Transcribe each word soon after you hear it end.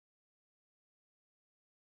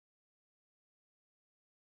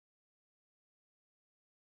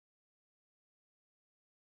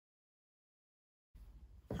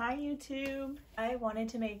Hi YouTube! I wanted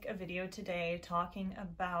to make a video today talking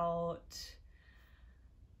about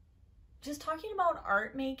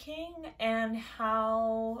art making and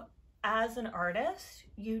how as an artist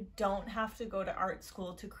you don't have to go to art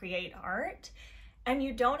school to create art, and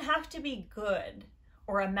you don't have to be good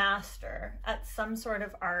or a master at some sort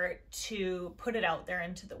of art to put it out there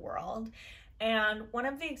into the world. And one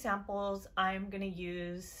of the examples I'm going to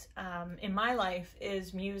use in my life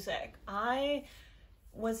is music. I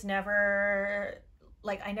never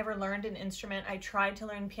learned an instrument. I tried to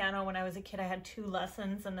learn piano when I was a kid. I had 2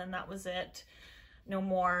 lessons and then that was it. No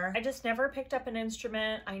more. I just never picked up an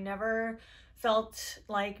instrument. I never felt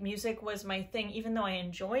like music was my thing, even though I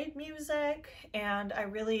enjoyed music and I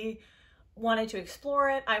really wanted to explore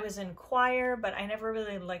it. I was in choir, but I never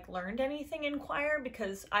really learned anything in choir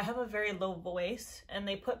because I have a very low voice and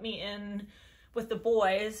they put me in with the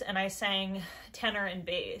boys and I sang tenor and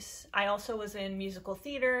bass. I also was in musical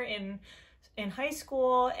theater in high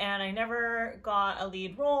school and I never got a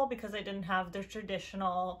lead role because I didn't have the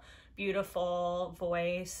traditional beautiful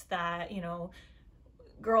voice that, you know,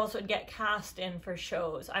 girls would get cast in for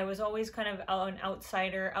shows. I was always kind of an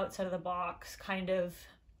outsider, outside of the box kind of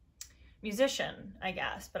musician, I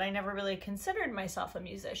guess, but I never really considered myself a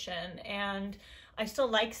musician. And I still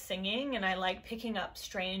like singing and I like picking up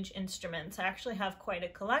strange instruments. I actually have quite a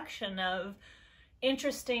collection of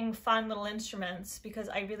interesting, fun little instruments because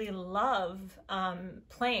I really love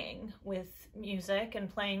playing with music and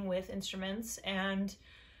playing with instruments,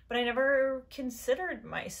 but I never considered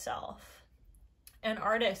myself an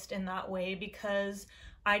artist in that way because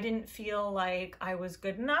I didn't feel like I was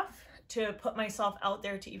good enough to put myself out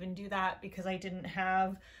there to even do that because I didn't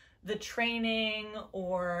have the training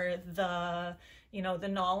or the, you know, the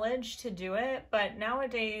knowledge to do it. But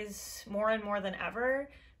nowadays, more and more than ever,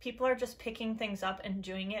 people are just picking things up and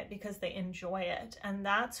doing it because they enjoy it. And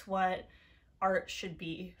that's what art should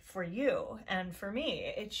be for you and for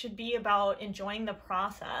me. It should be about enjoying the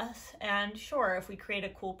process. And sure, if we create a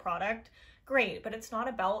cool product, great, but it's not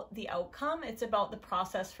about the outcome. It's about the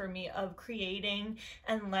process for me of creating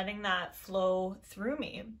and letting that flow through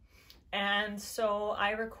me. And so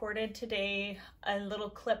I recorded today a little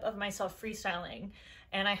clip of myself freestyling,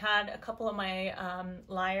 and I had a couple of my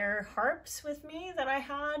lyre harps with me that I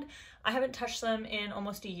haven't touched them in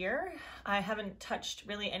almost a year. I haven't touched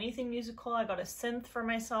really anything musical. I got a synth for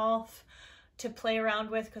myself to play around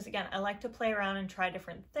with because, again, I like to play around and try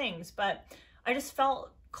different things, but I just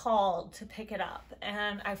felt called to pick it up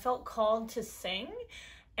and I felt called to sing.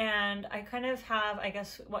 And I kind of have, I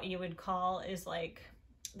guess what you would call is like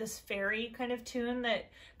this fairy kind of tune that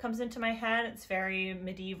comes into my head. It's very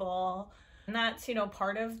medieval and that's, you know,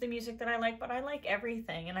 part of the music that I like, but I like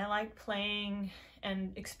everything and I like playing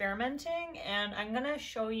and experimenting. And I'm gonna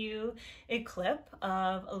show you a clip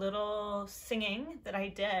of a little singing that I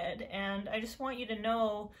did, and I just want you to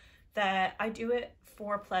know that I do it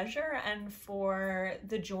for pleasure and for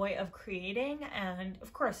the joy of creating. And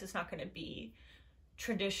of course, it's not going to be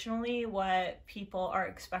traditionally what people are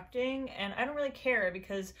expecting. And I don't really care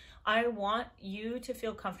because I want you to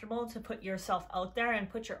feel comfortable to put yourself out there and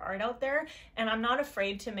put your art out there. And I'm not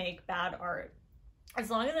afraid to make bad art. As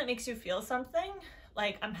long as it makes you feel something,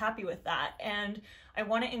 like, I'm happy with that. And I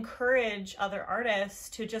want to encourage other artists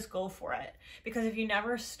to just go for it, because if you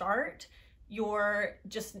never start, you're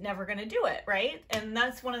just never gonna do it, right? And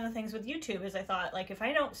that's one of the things with YouTube is I thought, like, if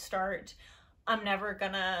I don't start, I'm never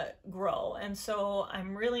gonna grow. And so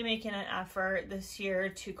I'm really making an effort this year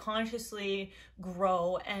to consciously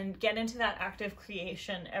grow and get into that active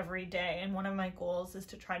creation every day. And one of my goals is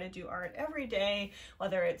to try to do art every day,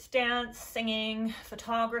 whether it's dance, singing,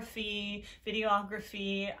 photography,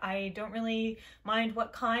 videography. I don't really mind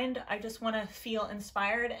what kind. I just want to feel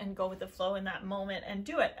inspired and go with the flow in that moment and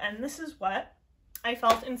do it. And this is what I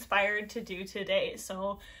felt inspired to do today.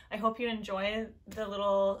 So I hope you enjoy the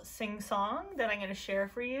little sing-song that I'm going to share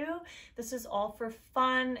for you. This is all for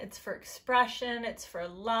fun. It's for expression. It's for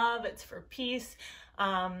love. It's for peace.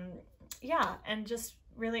 Yeah, and just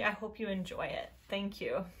really, I hope you enjoy it. Thank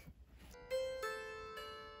you.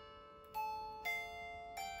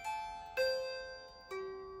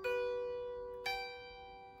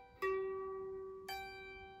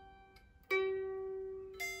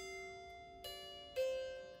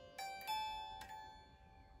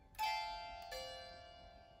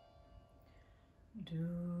 Do,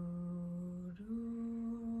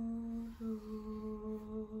 do, do,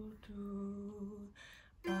 do,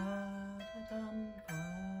 ba-da-dum,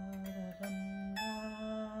 ba-da-dum,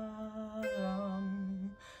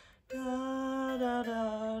 da-dum,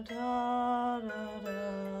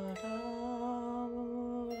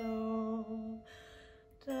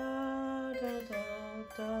 da-da-da-da-da-da-da-da-da.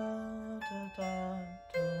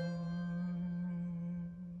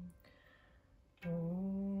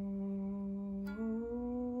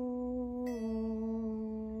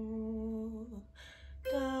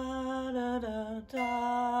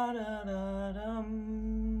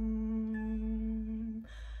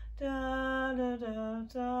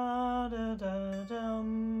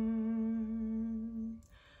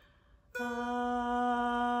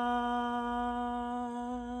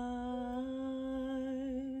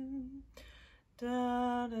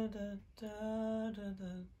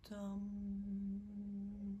 dum.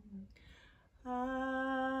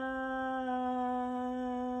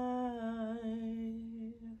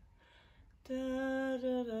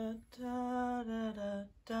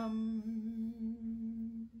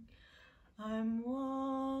 I'm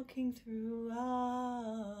walking through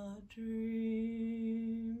a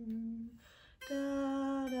dream.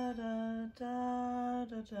 Da da da da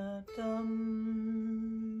da da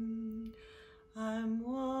dum. I'm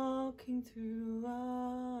walking through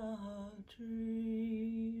a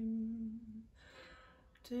dream.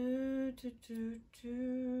 Do do do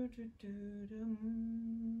do do do dum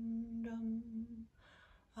dum.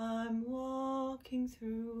 I'm walking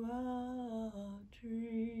through a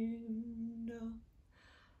dream. Dum.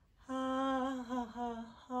 Ha ha ha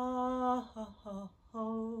ha ha ha ho.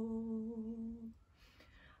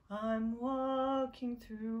 I'm walking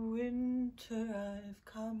through winter, I've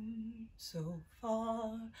come so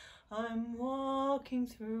far. I'm walking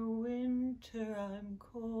through winter, I'm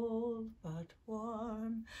cold but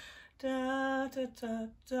warm. Da da da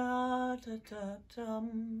da da da dum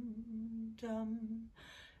dum.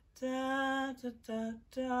 Da da da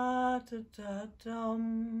da da da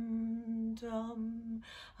dum dum.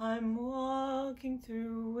 I'm walking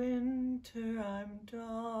through winter, I'm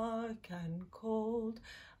dark and cold.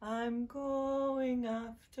 I'm going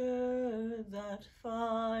after that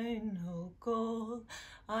final goal.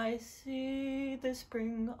 I see the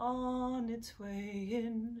spring on its way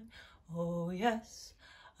in. Oh yes,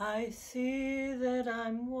 I see that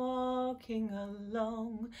I'm walking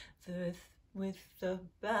along with the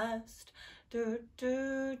best. Do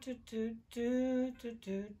do do do do do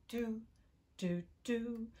do do do do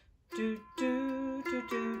do do do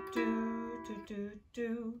do do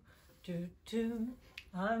do do do.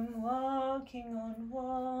 I'm walking on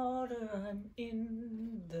water, I'm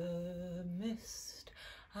in the mist.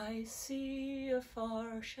 I see a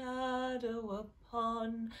far shadow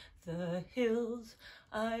upon the hills.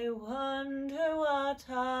 I wonder what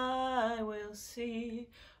I will see.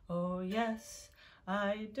 Oh yes,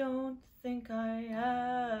 I don't think I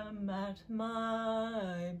am at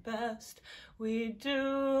my best. We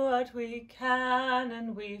do what we can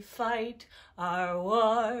and we fight our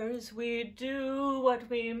wars. We do what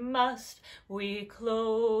we must, we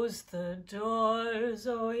close the doors.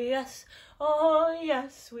 Oh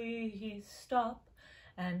yes, we stop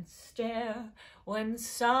and stare when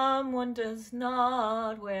someone does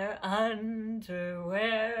not wear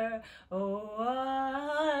underwear. Oh,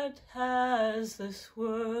 what has this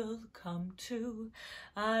world come to?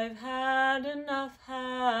 I've had enough,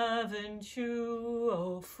 haven't you,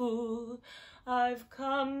 oh fool? I've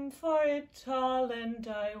come for it all and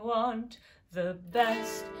I want the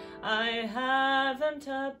best. I haven't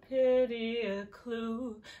a pity, a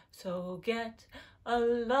clue, so get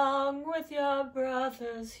along with your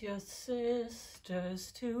brothers, your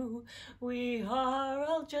sisters too. We are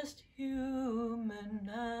all just human,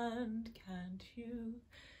 and can't you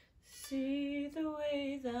see the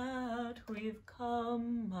way that we've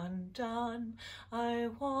come undone? I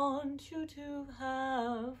want you to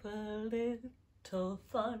have a little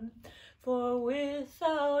fun, for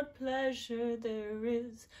without pleasure there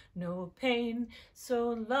is no pain. So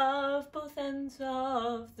love both ends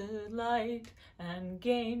of the light and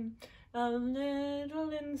gain a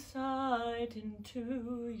little insight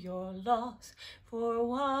into your loss, for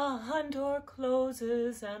one door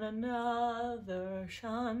closes and another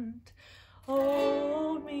shan't.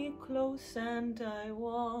 Hold me close and I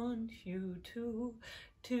want you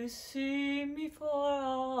to see me for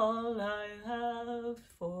all I have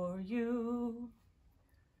for you.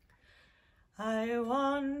 I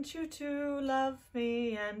want you to love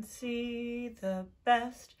me and see the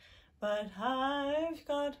best, but I've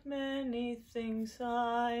got many things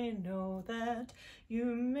I know that you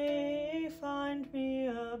may find me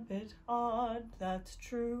a bit odd, that's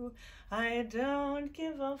true. I don't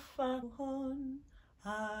give a fuck.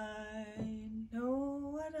 I know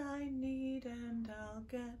what I need and I'll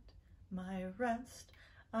get my rest.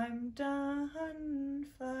 I'm done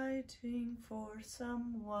fighting for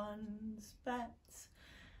someone's bets.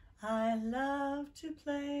 I love to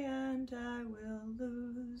play and I will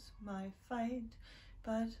lose my fight,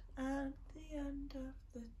 but at the end of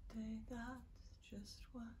the day, that's just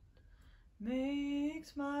what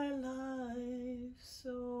makes my life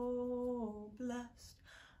so blessed.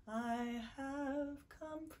 I have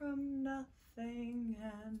come from nothing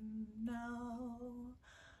and now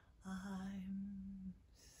I'm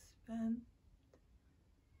spent.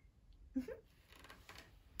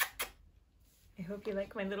 I hope you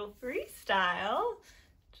like my little freestyle.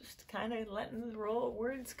 Just kind of letting the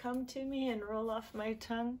words come to me and roll off my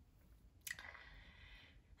tongue.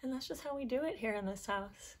 And that's just how we do it here in this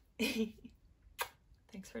house.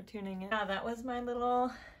 Thanks for tuning in. Yeah, that was my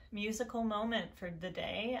little musical moment for the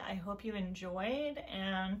day. I hope you enjoyed,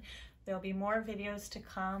 and there'll be more videos to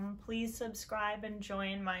come. Please subscribe and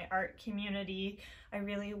join my art community. I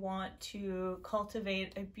really want to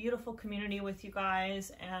cultivate a beautiful community with you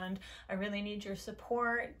guys, and I really need your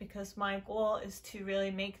support because my goal is to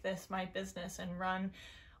really make this my business and run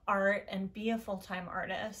art and be a full-time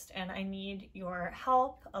artist, and I need your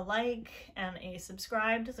help. A like and a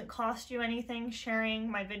subscribe doesn't cost you anything. Sharing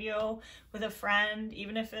my video with a friend,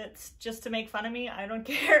 even if it's just to make fun of me, I don't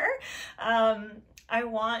care. I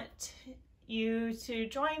want you to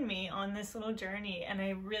join me on this little journey, and I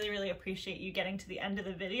really appreciate you getting to the end of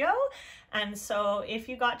the video. And so if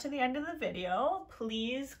you got to the end of the video,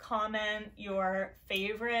 please comment your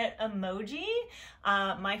favorite emoji.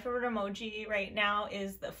 My favorite emoji right now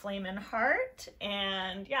is the flamin' heart,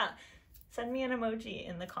 and yeah, send me an emoji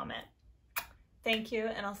in the comment. Thank you,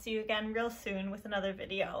 and I'll see you again real soon with another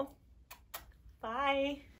video.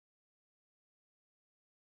 Bye.